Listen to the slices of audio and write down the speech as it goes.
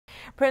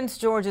Prince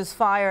George's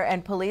Fire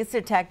and police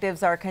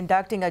detectives are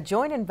conducting a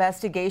joint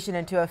investigation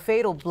into a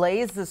fatal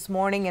blaze this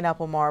morning in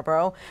Upper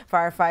Marlboro.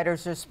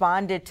 Firefighters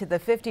responded to the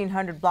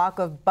 1500 block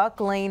of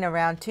Buck Lane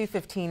around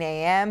 2:15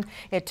 a.m.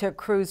 It took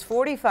crews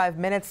 45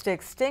 minutes to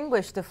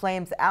extinguish the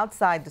flames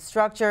outside the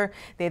structure.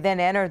 They then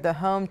entered the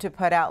home to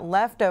put out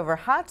leftover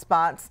hot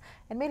spots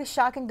and made a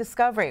shocking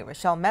discovery.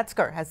 Rochelle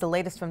Metzger has the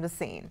latest from the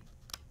scene.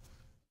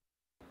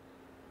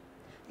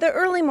 The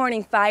early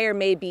morning fire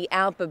may be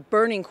out, but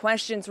burning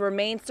questions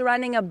remain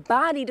surrounding a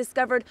body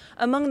discovered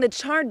among the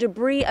charred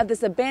debris of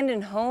this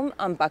abandoned home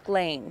on Buck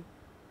Lane.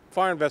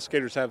 Fire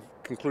investigators have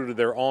concluded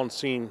their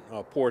on-scene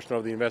portion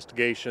of the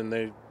investigation.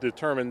 They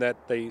determined that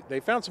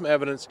they found some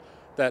evidence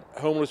that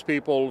homeless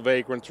people,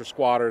 vagrants, or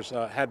squatters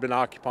had been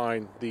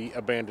occupying the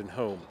abandoned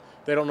home.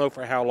 They don't know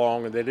for how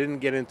long, and they didn't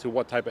get into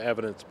what type of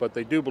evidence, but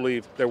they do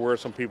believe there were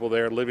some people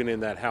there living in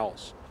that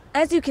house.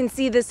 As you can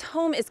see, this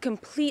home is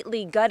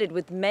completely gutted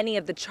with many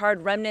of the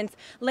charred remnants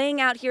laying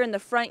out here in the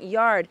front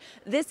yard.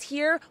 This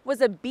here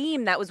was a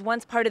beam that was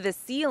once part of the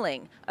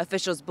ceiling.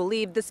 Officials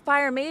believe this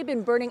fire may have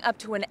been burning up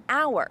to an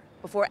hour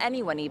before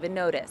anyone even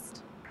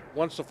noticed.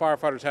 Once the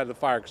firefighters had the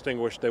fire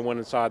extinguished, they went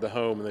inside the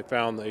home and they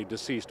found a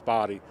deceased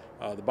body.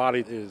 The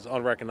body is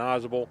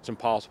unrecognizable. It's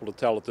impossible to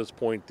tell at this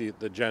point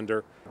the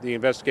gender. The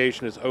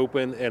investigation is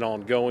open and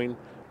ongoing.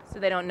 So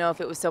they don't know if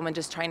it was someone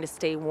just trying to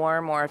stay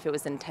warm or if it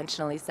was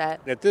intentionally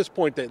set? At this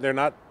point, they're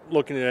not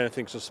looking at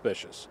anything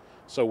suspicious.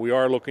 So we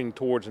are looking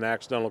towards an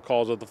accidental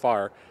cause of the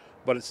fire,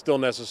 but it's still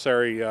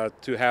necessary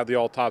to have the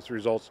autopsy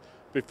results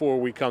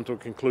before we come to a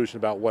conclusion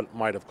about what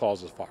might have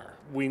caused the fire.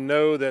 We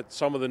know that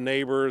some of the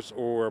neighbors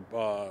or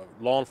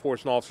law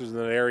enforcement officers in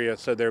the area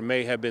said there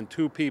may have been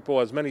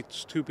as many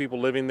as two people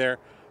living there,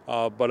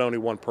 but only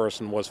one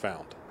person was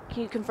found.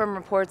 Can you confirm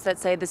reports that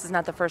say this is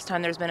not the first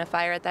time there's been a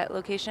fire at that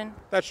location?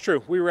 That's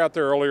true. We were out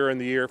there earlier in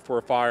the year for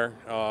a fire,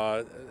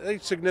 a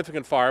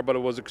significant fire, but it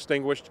was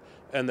extinguished,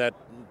 and that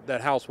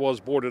house was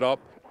boarded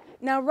up.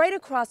 Now, right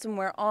across from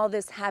where all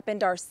this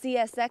happened are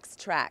CSX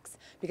tracks.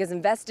 Because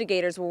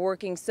investigators were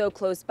working so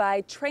close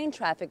by, train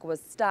traffic was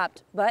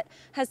stopped, but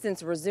has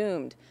since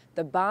resumed.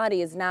 The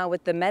body is now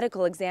with the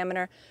medical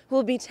examiner, who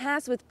will be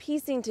tasked with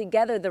piecing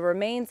together the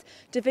remains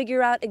to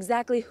figure out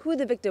exactly who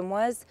the victim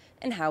was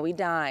and how he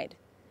died.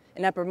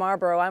 In Upper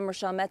Marlboro, I'm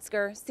Rochelle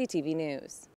Metzger, CTV News.